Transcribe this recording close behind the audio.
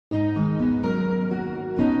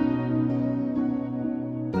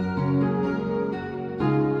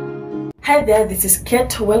Hi there, this is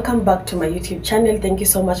Kate. Welcome back to my YouTube channel. Thank you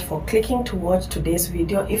so much for clicking to watch today's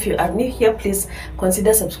video. If you are new here, please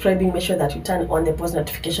consider subscribing. Make sure that you turn on the post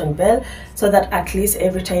notification bell so that at least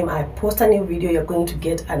every time I post a new video, you're going to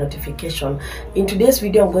get a notification. In today's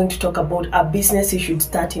video, I'm going to talk about a business you should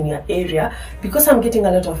start in your area, because I'm getting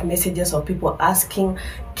a lot of messages of people asking,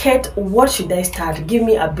 Kate, what should I start? Give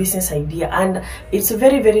me a business idea. And it's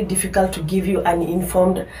very, very difficult to give you an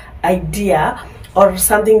informed idea or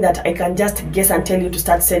something that I can just guess and tell you to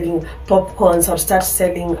start selling popcorns or start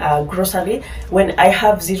selling grocery when I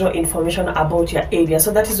have zero information about your area.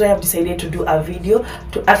 So that is why I've decided to do a video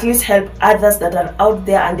to at least help others that are out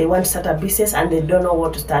there and they want to start a business and they don't know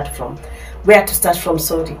where to start from.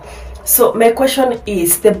 So my question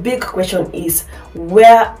is, the big question is,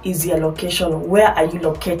 where is your location? Where are you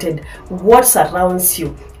located? What surrounds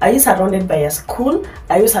you? Are you surrounded by a school?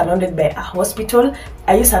 Are you surrounded by a hospital?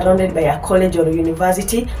 Are you surrounded by a college or a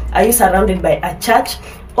university? Are you surrounded by a church?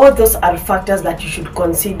 All those are factors that you should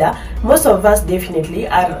consider. Most of us definitely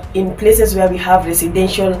are in places where we have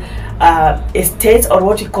residential estates, or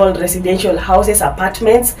what we call residential houses,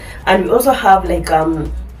 apartments, and we also have like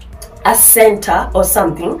a center or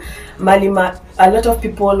something malima. A lot of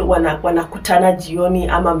people wanakutana jioni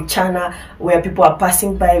ama mchana, where people are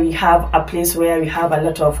passing by. We have a place where we have a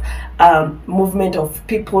lot of movement of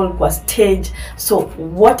people kwa stage. So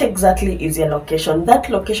what exactly is your location? That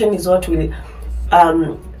location is what will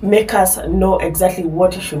make us know exactly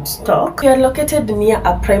what you should stock. You are located near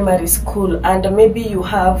a primary school and maybe you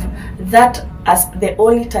have that as the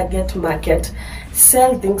only target market.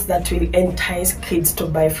 Sell things that will entice kids to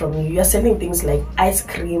buy from you. You're selling things like ice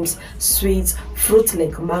creams, sweets, fruits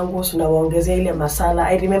like mangoes, unawaongezea ile masala.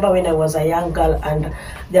 I remember when I was a young girl and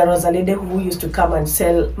there was a lady who used to come and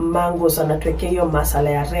sell mangoes, anatuwekea hiyo masala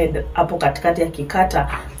ya red hapo katikati ya kikata.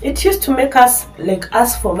 It used to make us like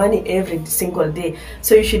ask for money every single day.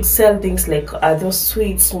 So you should sell things like those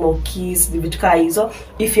sweets, smokies, vitu kama hizo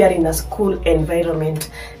if you are in a school environment.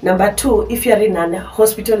 Number two, if you are in a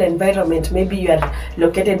hospital environment, maybe you are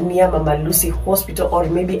located near Mama Lucy Hospital or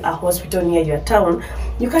maybe a hospital near your town,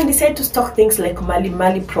 you can decide to stock things like Mali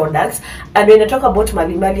Mali products. And when I talk about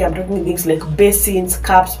Mali Mali, I'm talking things like basins,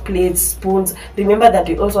 cups, plates, spoons. Remember that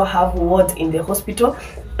we also have wards in the hospital,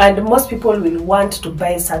 and most people will want to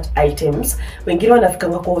buy such items. Wengine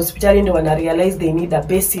wanafikanga kwa hospitali ndio wana realize they need a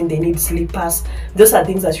basin, they need slippers. Those are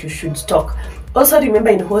things that you should stock. Also remember,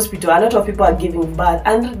 in hospital a lot of people are giving birth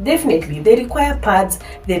and definitely they require pads,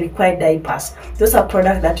 they require diapers. Those are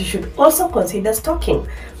products that you should also consider stocking.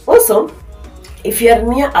 Also, if you are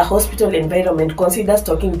near a hospital environment, consider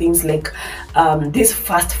stocking things like these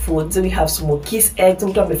fast foods. We have smokies, eggs.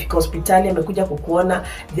 Mtu amefika hospitali amekuja kukuona,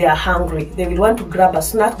 they are hungry, they will want to grab a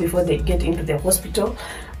snack before they get into the hospital.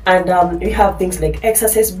 And we have things like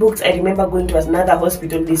exercise books. I remember going to another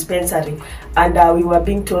hospital dispensary and we were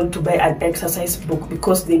being told to buy an exercise book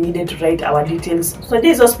because they needed to write our details. So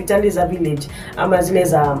this hospital is a village,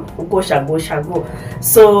 uko shago.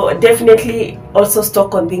 So definitely also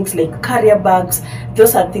stock on things like carrier bags.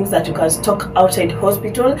 Those are things that you can stock outside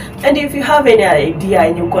hospital. And if you have any idea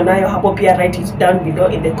and you nayo hapo pia, write it down below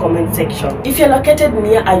in the comment section. If you're located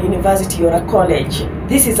near a university or a college,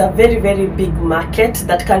 this is a very, very big market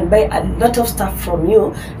that can buy a lot of stuff from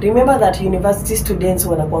you. Remember that university students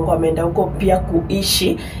wanakuanga wameenda huko pia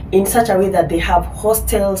kuishi in such a way that they have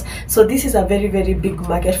hostels. So this is a very, very big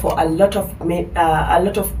market for a lot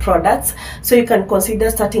of products. So you can consider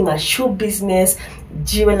starting a shoe business,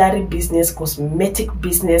 jewelry business, cosmetic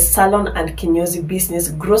business, salon and kinyozi business,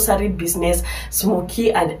 grocery business,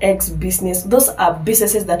 smoky and eggs business. Those are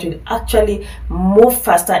businesses that will actually move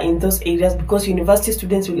faster in those areas because university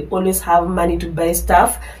students will always have money to buy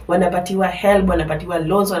stuff. Wanapatiwa help, wanapatiwa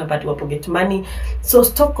loans, wanapatiwa pocket money. So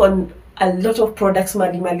stock on a lot of products,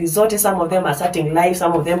 mali zote. Some of them are starting life,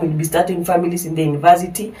 some of them will be starting families in the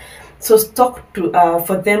university. So stock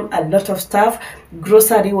for them a lot of stuff.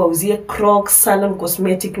 Grocery wauzie Crocs, salon,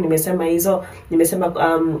 cosmetic, nimesema hizo,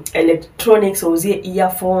 electronics, wauzie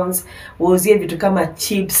earphones, wauzie vitu kama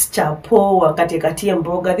chips, chapo, wakatie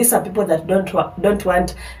mboga. These are people that don't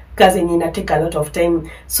want kazi yenye ina take a lot of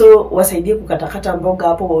time. So wasaidie kukatakata mboga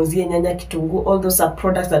hapo, wauzie nyanya, kitunguu. All those are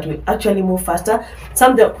products that will actually move faster.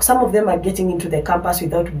 Some of them are getting into the campus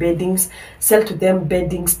without beddings. Sell to them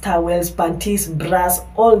beddings, towels, panties, bras,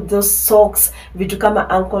 all those socks, vitu kama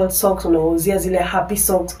ankle socks, unawauzia zile happy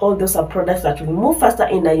socks. All those are products that will move faster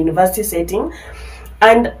in a university setting.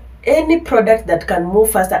 And any product that can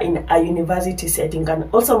move faster in a university setting can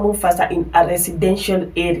also move faster in a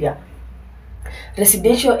residential area.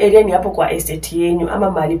 Residential area ni hapo kwa estate yenyu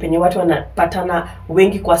ama mahali penye watu wanapatana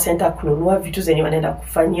wengi kwa center kununua vitu zenye wanaenda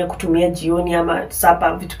kufanyia kutumia jioni ama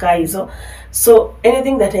sapa vitu kama hizo. So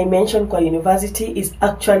anything that I mentioned kwa university is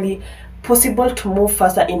actually possible to move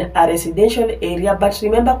faster in a residential area, but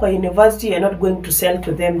remember kwa university you're not going to sell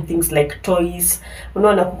to them things like toys.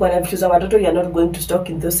 Unaona kuko na vitu za watoto, you're not going to stock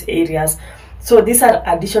in those areas. So these are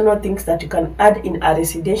additional things that you can add in a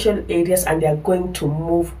residential areas, and they are going to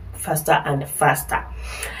move faster and faster.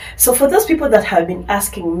 So for those people that have been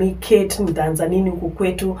asking me, Kate, nitaanza nini huku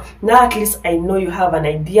kwetu? Now at least I know you have an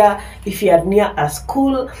idea. If you are near a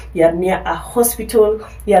school, you are near a hospital,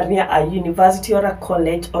 you are near a university or a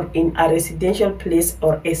college, or in a residential place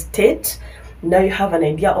or estate, now you have an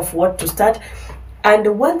idea of what to start.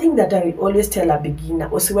 And one thing that I will always tell a beginner,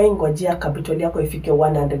 usiwahi ngojea capital yako ifike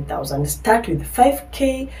 100,000. Start with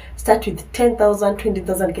 5k, start with 10,000,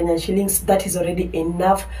 20,000 Kenyan shillings. That is already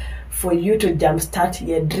enough for you to jumpstart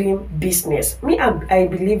your dream business. I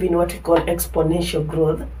believe in what we call exponential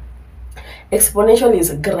growth. Exponential is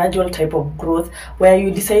a gradual type of growth where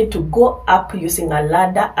you decide to go up using a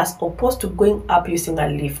ladder as opposed to going up using a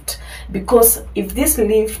lift. Because if this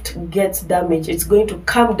lift gets damaged, it's going to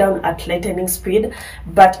come down at lightning speed,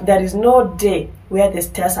 but there is no day where the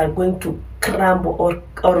stairs are going to crumble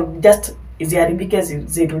or just ziharibike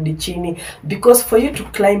zirudi chini. Because for you to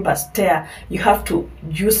climb a stair, you have to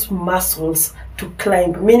use muscles to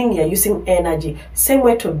climb, meaning you're using energy. Same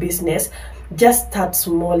way to business. Just start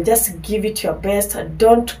small, just give it your best.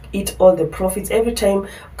 Don't eat all the profits every time.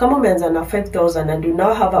 Kama umeanza na 5,000 and you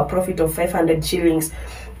now have a profit of 500 shillings,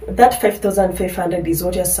 that 5,500 is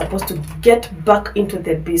what you're supposed to get back into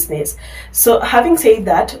the business. So having said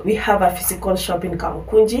that, we have a physical shop in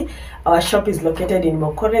Kamukunji. Our shop is located in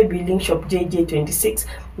Mokore building, shop JJ26.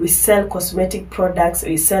 We sell cosmetic products,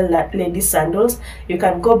 we sell ladies sandals. You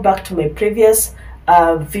can go back to my previous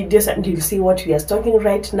videos and you'll see what we are stocking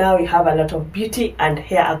right now. We have a lot of beauty and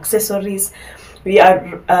hair accessories. We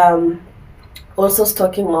are also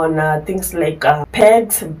stocking on things like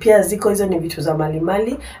pegs. Pia ziko hizo ni vitu za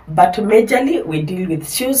mali, but majorly we deal with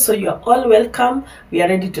shoes. So you are all welcome. We are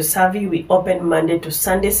ready to serve you. We open Monday to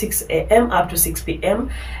Sunday 6 a.m. up to 6 p.m.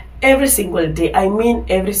 every single day. I mean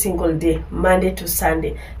every single day, Monday to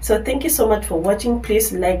Sunday. So thank you so much for watching.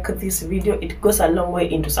 Please like this video. It goes a long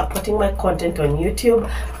way into supporting my content on YouTube.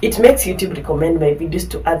 It makes YouTube recommend my videos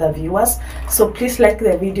to other viewers. So please like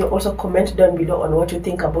the video. Also comment down below on what you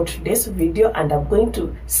think about today's video, and I'm going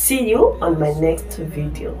to see you on my next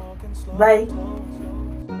video. Bye.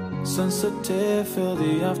 Sensitive, feel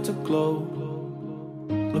the afterglow.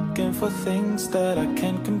 Looking for things that I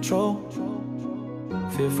can't control.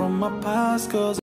 Fear from my past, 'cause